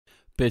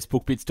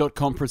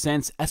BestBookBits.com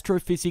presents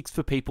Astrophysics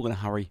for People in a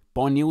Hurry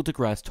by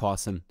deGrasse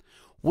Tyson.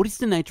 What is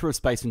the nature of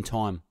space and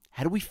time?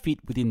 How do we fit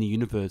within the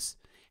universe?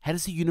 How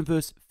does the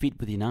universe fit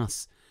within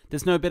us?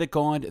 There's no better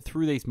guide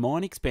through these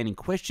mind-expanding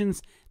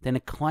questions than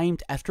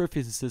acclaimed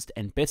astrophysicist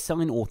and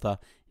best-selling author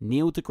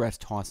deGrasse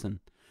Tyson.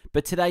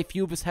 But today,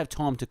 few of us have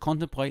time to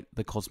contemplate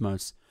the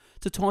cosmos.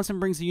 So Tyson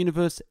brings the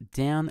universe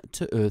down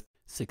to earth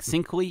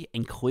succinctly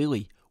and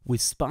clearly, with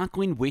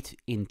sparkling wit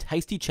in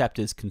tasty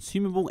chapters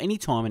consumable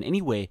anytime and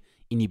anywhere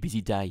in your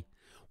busy day,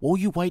 while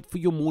you wait for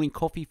your morning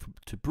coffee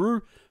to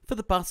brew, for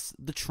the bus,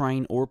 the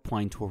train, or a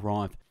plane to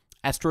arrive.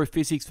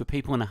 Astrophysics for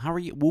People in a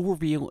Hurry will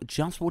reveal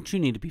just what you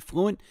need to be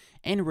fluent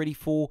and ready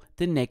for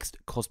the next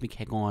cosmic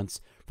headlines,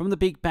 from the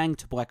Big Bang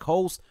to black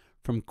holes,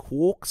 from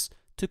quarks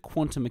to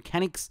quantum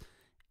mechanics,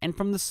 and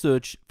from the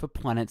search for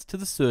planets to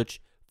the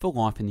search for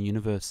life in the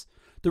universe.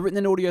 The written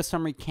and audio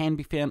summary can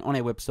be found on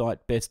our website,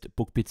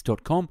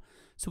 bestbookbits.com.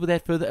 So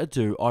without further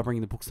ado, I bring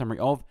the book summary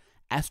of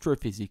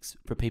Astrophysics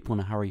for People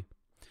in a Hurry.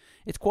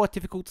 It's quite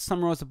difficult to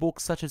summarize a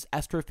book such as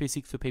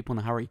Astrophysics for People in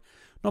a Hurry,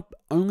 not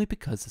only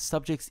because the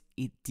subjects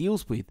it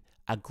deals with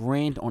are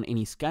grand on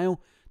any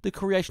scale, the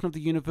creation of the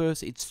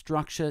universe, its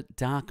structure,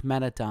 dark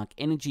matter, dark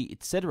energy,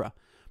 etc.,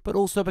 but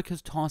also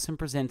because Tyson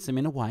presents them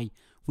in a way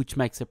which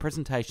makes the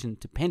presentation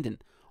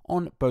dependent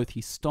on both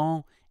his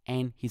style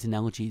and his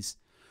analogies.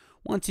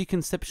 Once you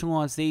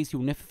conceptualize these,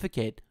 you'll never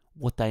forget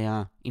what they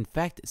are, in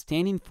fact,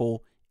 standing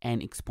for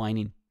and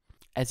explaining.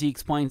 As he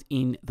explains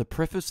in the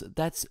preface,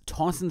 that's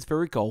Tyson's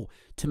very goal,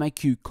 to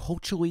make you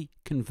culturally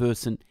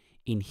conversant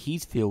in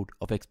his field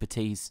of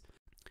expertise.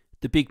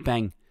 The Big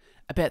Bang.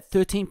 About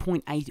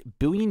 13.8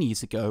 billion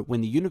years ago,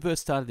 when the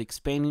universe started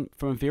expanding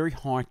from a very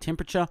high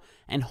temperature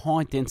and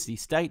high density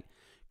state,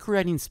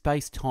 creating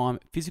space, time,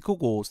 physical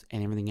laws,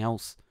 and everything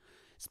else.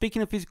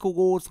 Speaking of physical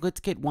laws, let's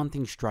get one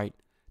thing straight.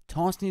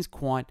 Tyson is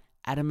quite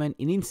adamant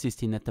in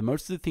insisting that the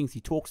most of the things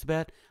he talks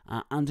about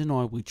are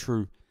undeniably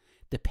true.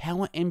 The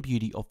power and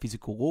beauty of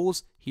physical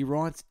laws, he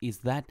writes, is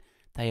that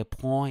they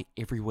apply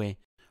everywhere,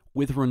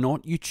 whether or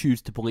not you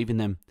choose to believe in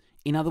them.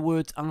 In other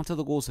words, after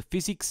the laws of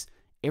physics,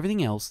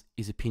 everything else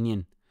is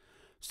opinion.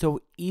 So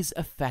it is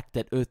a fact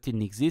that Earth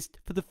didn't exist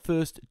for the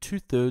first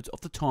 2/3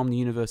 of the time the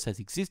universe has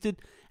existed,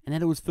 and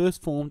that it was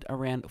first formed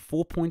around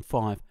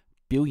 4.5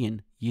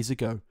 billion years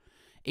ago.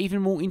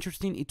 Even more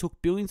interesting, it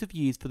took billions of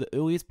years for the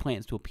earliest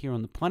plants to appear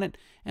on the planet,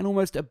 and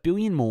almost a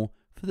billion more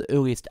for the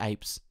earliest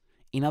apes.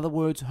 In other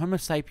words, Homo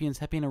sapiens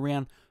have been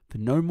around for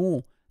no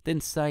more than,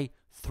 say,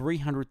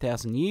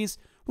 300,000 years,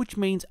 which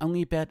means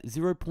only about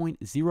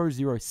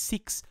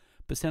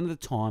 0.006% of the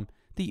time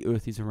the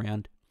Earth is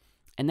around.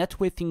 And that's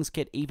where things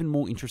get even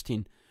more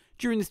interesting.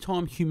 During this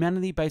time,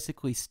 humanity,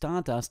 basically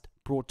stardust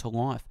brought to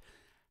life,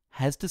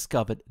 has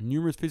discovered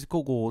numerous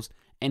physical laws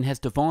and has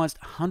devised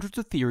hundreds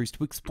of theories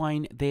to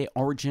explain their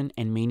origin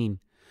and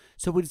meaning.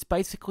 So it is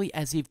basically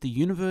as if the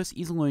universe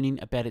is learning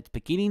about its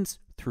beginnings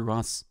through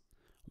us.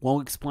 While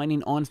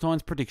explaining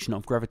Einstein's prediction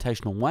of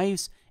gravitational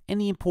waves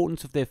and the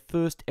importance of their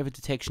first ever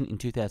detection in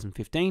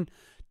 2015,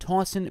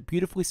 Tyson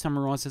beautifully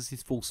summarizes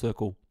this full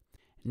circle.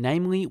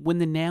 Namely, when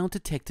the now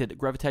detected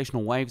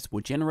gravitational waves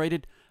were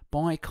generated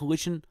by a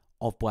collision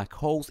of black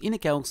holes in a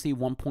galaxy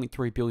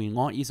 1.3 billion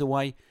light years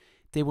away,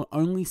 there were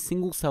only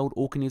single-celled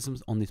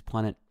organisms on this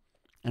planet.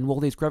 And while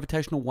these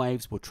gravitational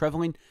waves were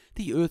traveling,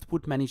 the Earth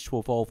would manage to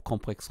evolve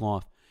complex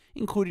life,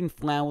 including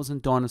flowers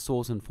and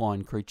dinosaurs and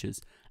flying creatures,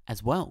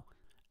 as well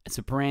as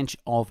a branch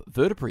of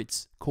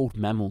vertebrates called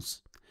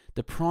mammals.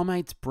 The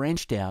primates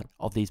branched out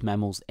of these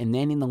mammals, and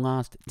then in the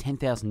last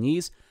 10,000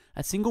 years,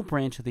 a single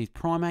branch of these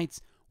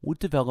primates would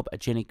develop a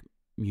genetic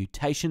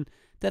mutation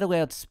that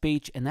allowed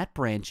speech, and that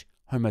branch,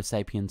 Homo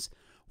sapiens,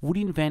 would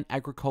invent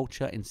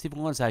agriculture and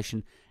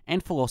civilization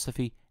and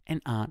philosophy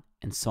and art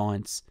and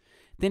science.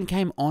 Then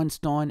came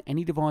Einstein, and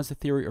he devised the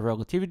theory of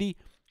relativity,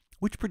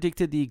 which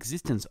predicted the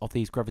existence of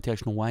these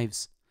gravitational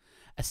waves.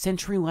 A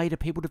century later,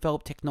 people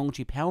developed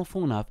technology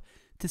powerful enough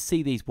to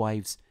see these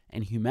waves,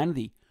 and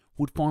humanity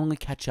would finally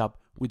catch up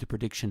with the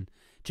prediction,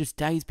 just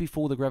days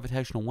before the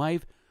gravitational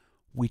wave,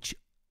 which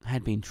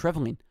had been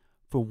traveling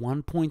for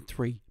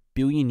 1.3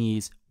 billion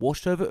years,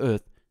 washed over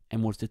Earth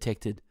and was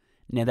detected.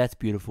 Now that's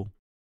beautiful.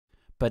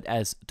 But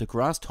as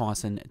deGrasse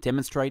Tyson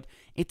demonstrates,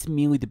 it's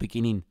merely the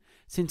beginning,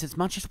 since as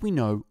much as we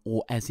know,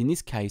 or as in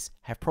this case,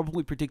 have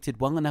probably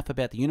predicted well enough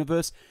about the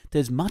universe,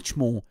 there's much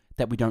more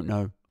that we don't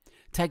know.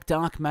 Take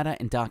dark matter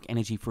and dark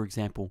energy, for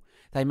example.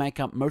 They make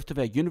up most of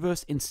our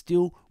universe, and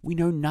still we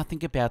know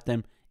nothing about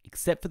them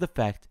except for the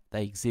fact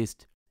they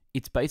exist.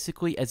 It's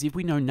basically as if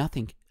we know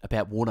nothing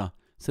about water,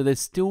 so there's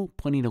still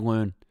plenty to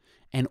learn,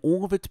 and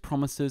all of it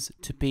promises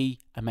to be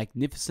a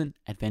magnificent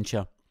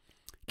adventure.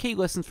 Key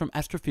lessons from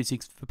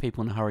Astrophysics for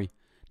People in a Hurry.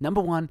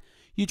 Number 1,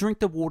 you drink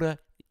the water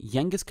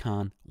Genghis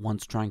Khan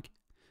once drank.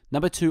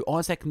 Number 2,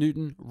 Isaac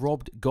Newton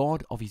robbed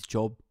God of his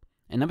job.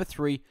 And number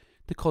 3,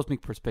 the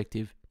cosmic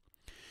perspective.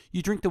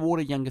 You drink the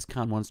water Genghis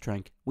Khan once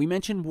drank. We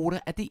mentioned water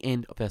at the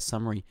end of our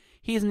summary.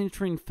 Here's an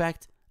interesting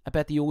fact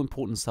about the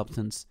all-important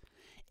substance.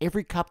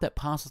 Every cup that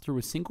passes through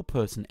a single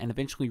person and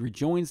eventually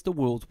rejoins the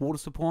world's water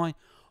supply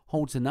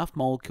holds enough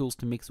molecules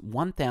to mix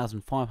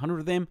 1,500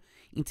 of them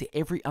into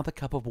every other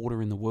cup of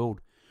water in the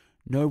world.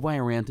 No way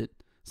around it.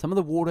 Some of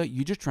the water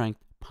you just drank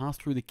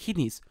passed through the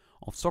kidneys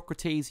of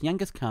Socrates,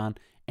 Genghis Khan,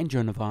 and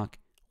Joan of Arc.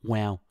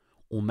 Wow.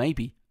 Or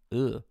maybe,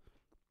 ugh.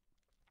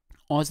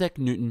 Isaac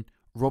Newton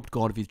robbed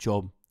God of his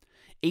job.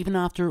 Even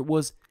after it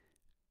was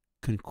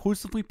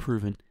conclusively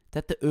proven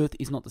that the Earth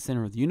is not the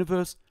center of the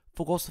universe,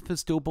 philosophers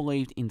still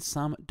believed in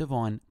some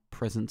divine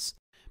presence,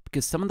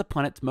 because some of the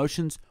planet's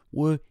motions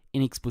were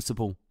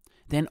inexplicable.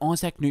 Then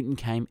Isaac Newton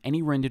came and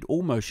he rendered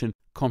all motion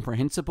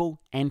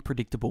comprehensible and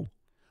predictable.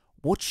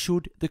 What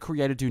should the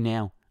Creator do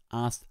now?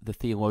 Asked the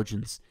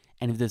theologians.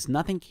 And if there's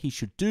nothing he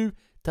should do,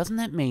 doesn't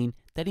that mean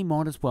that he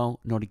might as well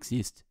not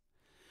exist?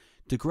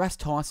 deGrasse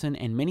Tyson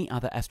and many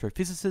other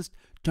astrophysicists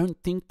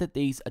don't think that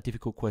these are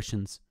difficult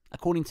questions.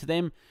 According to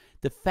them,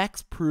 the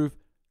facts prove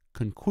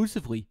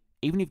conclusively,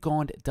 even if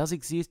God does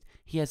exist,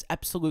 he has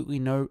absolutely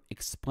no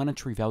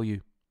explanatory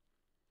value.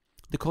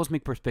 The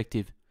cosmic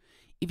perspective.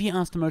 If you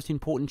ask the most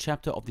important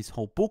chapter of this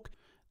whole book,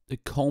 the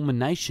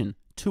culmination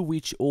to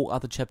which all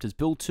other chapters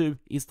build to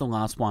is the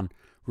last one,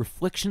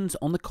 Reflections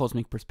on the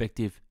Cosmic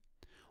Perspective.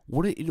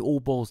 What it all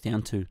boils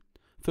down to.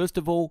 First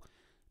of all,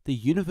 the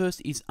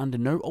universe is under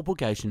no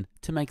obligation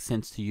to make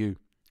sense to you.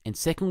 And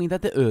secondly,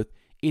 that the Earth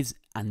is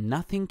a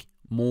nothing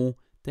more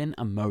than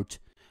a mote.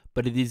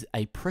 But it is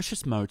a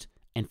precious mote,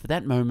 and for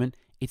that moment,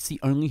 it's the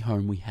only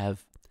home we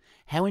have.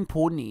 How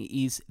important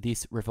is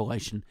this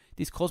revelation,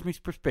 this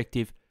cosmic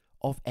perspective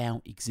of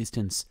our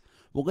existence?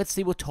 Well, let's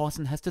see what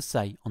Tyson has to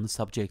say on the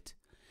subject.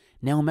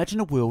 Now imagine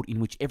a world in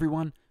which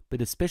everyone,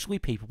 but especially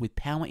people with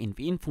power and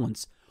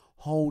influence,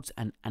 holds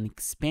an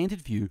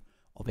expanded view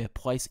of our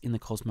place in the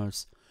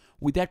cosmos.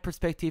 With that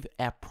perspective,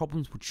 our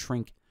problems would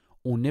shrink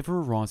or never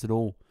arise at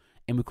all,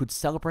 and we could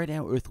celebrate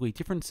our earthly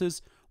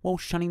differences while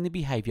shunning the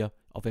behavior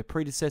of our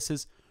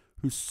predecessors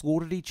who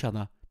slaughtered each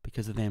other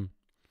because of them.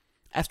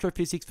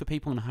 Astrophysics for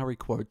People in a Hurry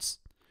quotes,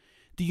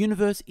 "The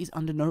universe is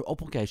under no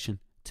obligation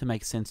to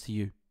make sense to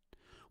you.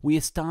 We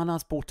are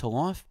stardust brought to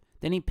life,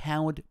 then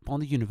empowered by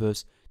the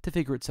universe to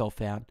figure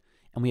itself out,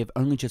 and we have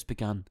only just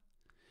begun.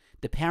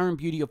 The power and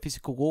beauty of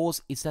physical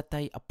laws is that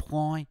they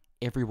apply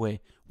everywhere,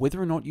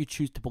 whether or not you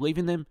choose to believe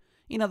in them.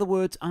 In other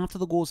words, after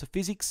the laws of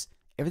physics,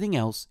 everything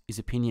else is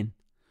opinion.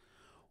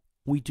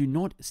 We do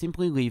not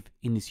simply live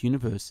in this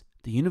universe,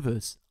 the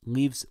universe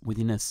lives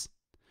within us.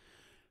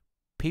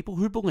 People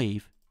who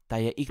believe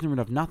they are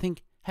ignorant of nothing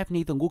have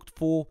neither looked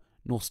for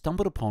nor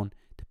stumbled upon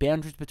the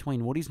boundaries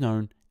between what is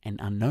known and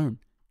unknown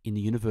in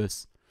the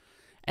universe."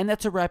 And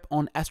that's a wrap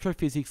on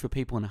Astrophysics for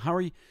People in a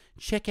Hurry.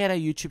 Check out our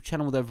YouTube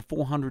channel with over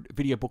 400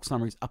 video book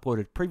summaries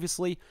uploaded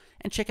previously,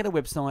 and check out our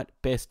website,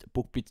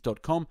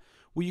 bestbookbits.com,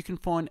 where you can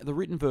find the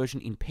written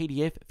version in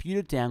PDF for you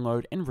to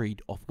download and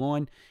read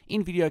offline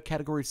in video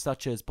categories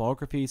such as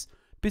biographies,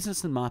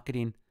 business and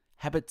marketing,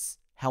 habits,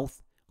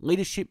 health,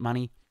 leadership,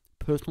 money,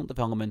 personal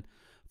development,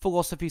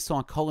 philosophy,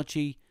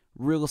 psychology,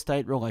 real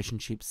estate,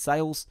 relationships,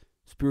 sales,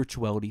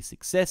 spirituality,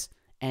 success,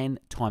 and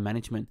time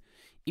management.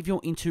 If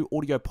you're into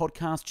audio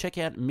podcasts, check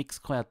out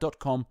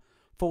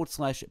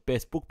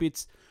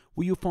mixcloud.com/bestbookbits,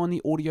 where you'll find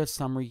the audio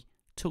summary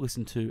to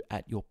listen to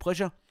at your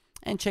pleasure.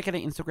 And check out our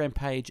Instagram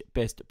page,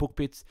 Best Book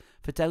Bits,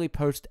 for daily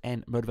posts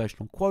and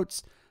motivational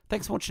quotes.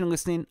 Thanks for watching and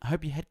listening. I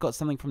hope you had got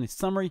something from this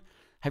summary.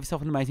 Have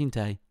yourself an amazing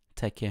day.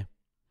 Take care.